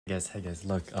Hey guys,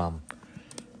 look,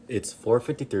 it's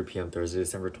 4:53 p.m. Thursday,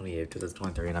 December 28th,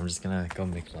 2023, and I'm just gonna go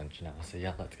make lunch now. So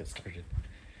yeah, let's get started.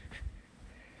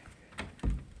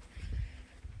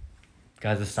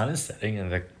 Guys, the sun is setting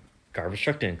and the garbage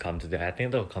truck didn't come today. I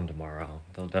think they'll come tomorrow.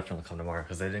 They'll definitely come tomorrow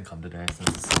because they didn't come today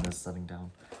since the sun is setting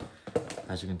down.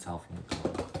 As you can tell from the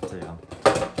color. So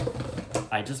yeah.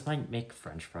 I just might make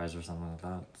French fries or something like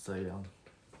that. So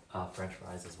yeah. French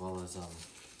fries as well as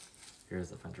here's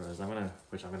the French fries. I'm gonna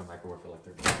microwave for like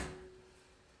 30 minutes.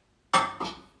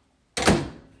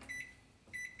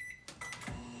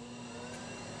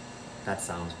 That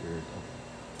sounds weird. Okay.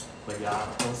 But yeah,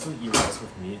 I also eat rice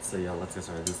with meat, so yeah, let's get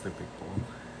started. This is the big bowl.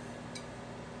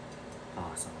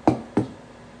 Awesome.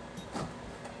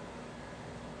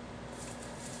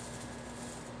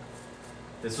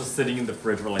 This was sitting in the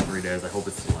fridge for like 3 days. I hope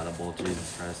it's still edible.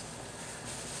 Jesus Christ.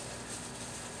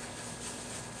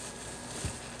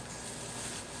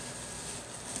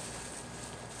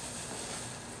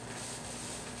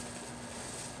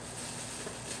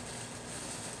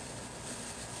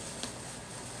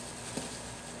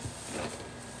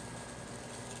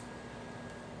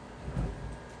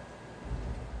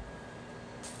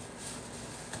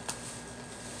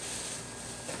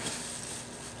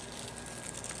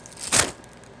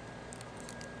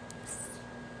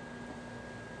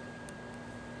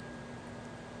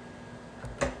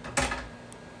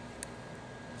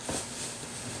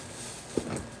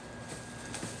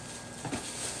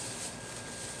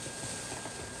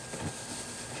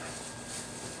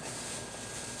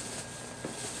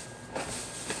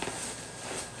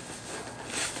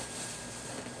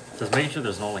 Just making sure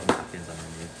there's no like napkins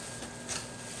underneath.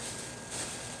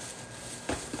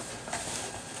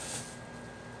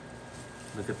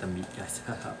 Look at the meat, guys.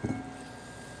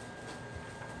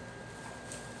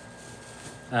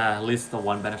 At least the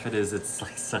one benefit is it's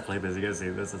like stuck like this. You guys see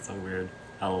this? It's so weird.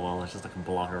 LOL, it's just like a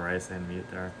block of rice and meat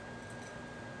there.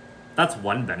 That's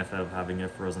one benefit of having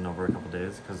it frozen over a couple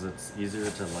days because it's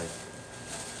easier to like,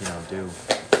 do.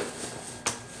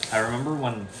 I remember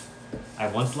when I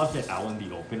once left it out in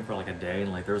the open for like a day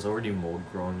and like there was already mold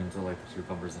growing into like the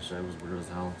cucumbers and shit. It was weird as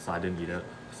hell, so I didn't eat it.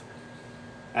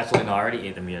 Actually, no, I already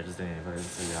ate the meat. I just didn't eat it.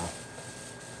 So yeah.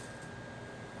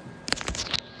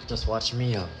 Just watch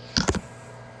me. I'm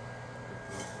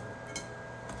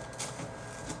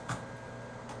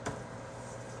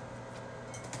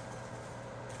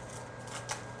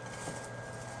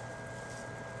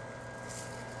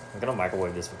gonna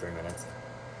microwave this for 3 minutes.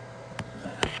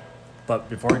 But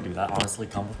before I do that, honestly,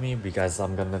 come with me because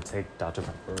I'm gonna take Dr.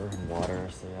 Pepper and water,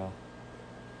 so yeah.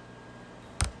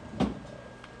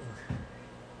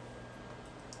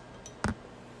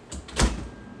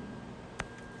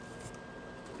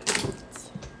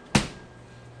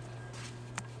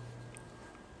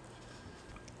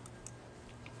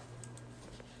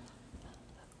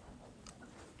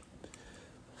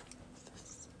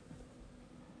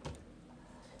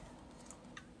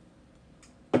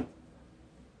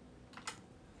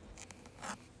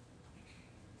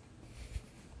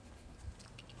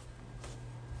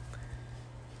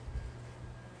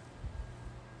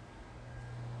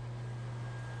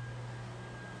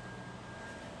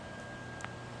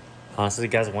 Honestly,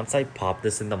 guys, once I pop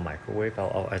this in the microwave,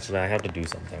 actually, I have to do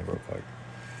something real quick.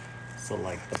 So,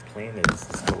 like, the plan is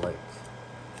to, like,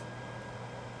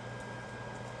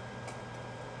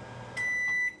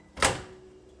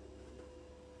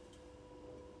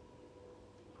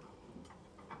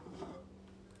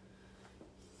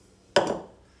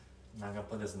 now I'm gonna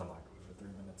put this in the microwave for 3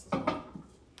 minutes as well.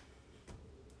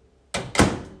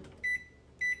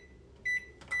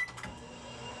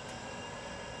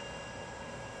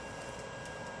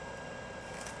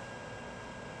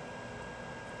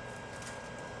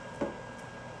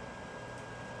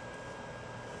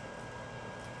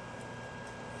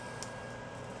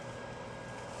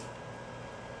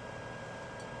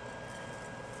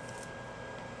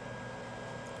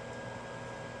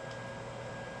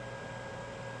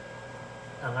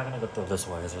 I'm not gonna go throw this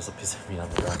away because there's a piece of meat on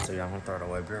the ground, so yeah, I'm gonna throw it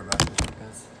away. Be right back,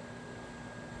 guys.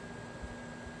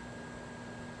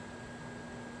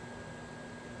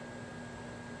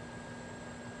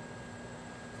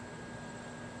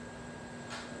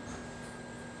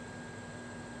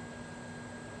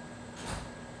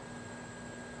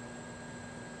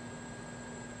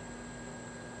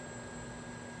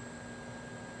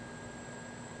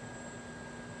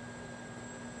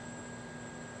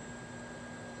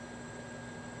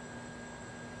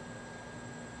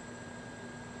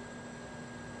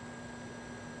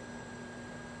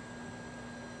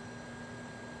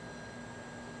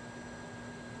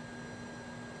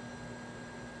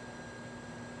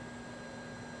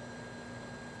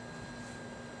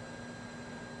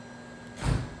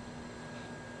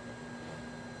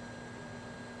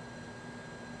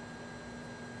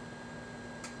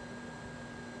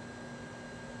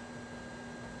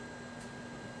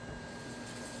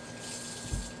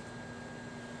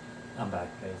 I'm back,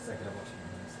 guys. I gotta watch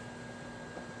movies.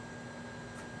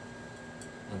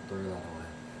 And threw that away.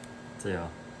 So yeah.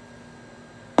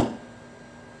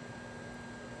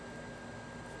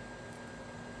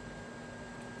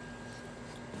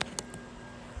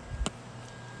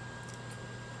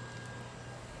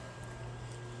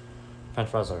 French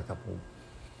fries are a couple.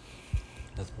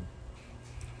 That's one.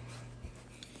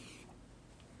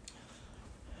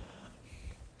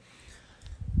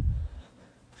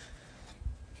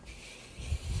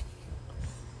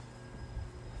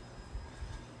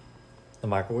 The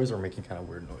microwaves are making kind of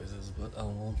weird noises, but I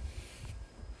don't know.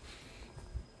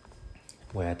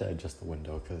 Wait, I had to adjust the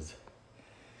window because.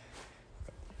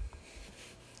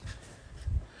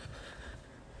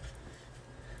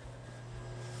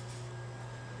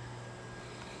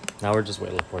 Now we're just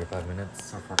waiting like 45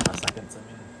 minutes or 45 seconds,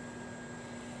 I mean.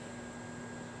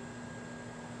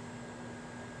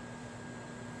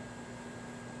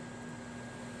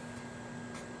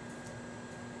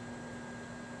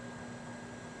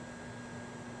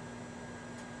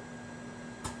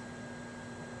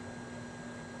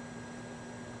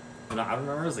 And I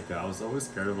remember as a kid, I was always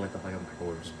scared of like the fucking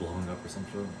microwave just blowing up or some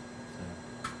shit. So.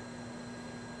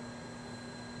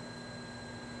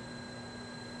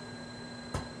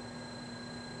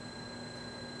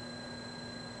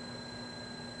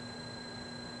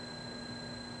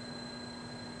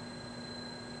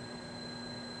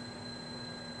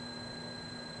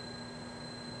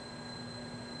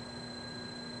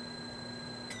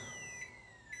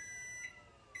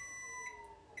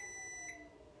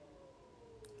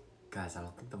 Guys, I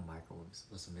don't think the microwave is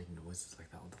supposed to make noises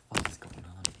like that. What the fuck is going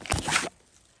on?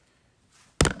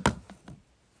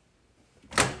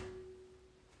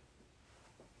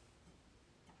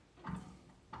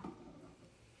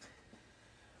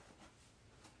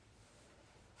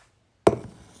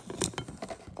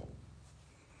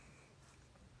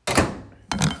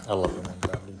 I love it when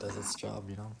gravity does its job,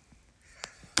 you know?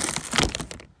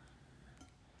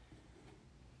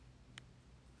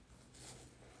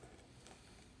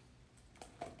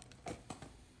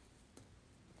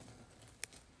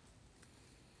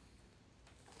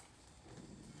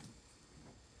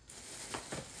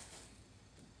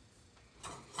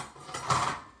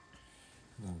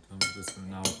 This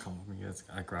now come with me, guys.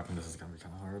 Grabbing this is gonna be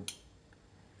kind of hard.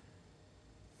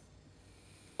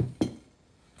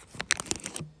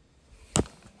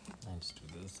 I just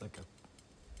do this like a.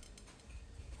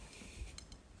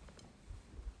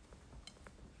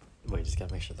 Wait, just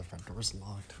gotta make sure the front door is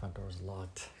locked. Front door is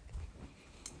locked.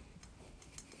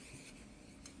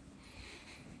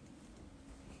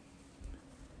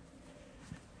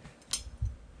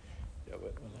 Yeah,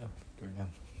 wait, no, do it again.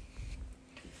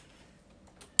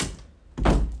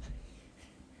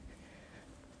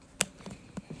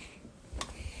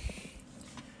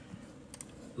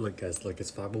 Look guys, look,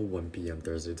 it's 5:01 p.m.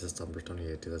 Thursday, December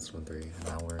 28th, 2023, and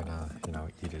now we're gonna,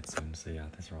 eat it soon, so yeah,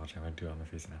 thanks for watching. I'm gonna do it on my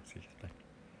face now, see you guys, bye.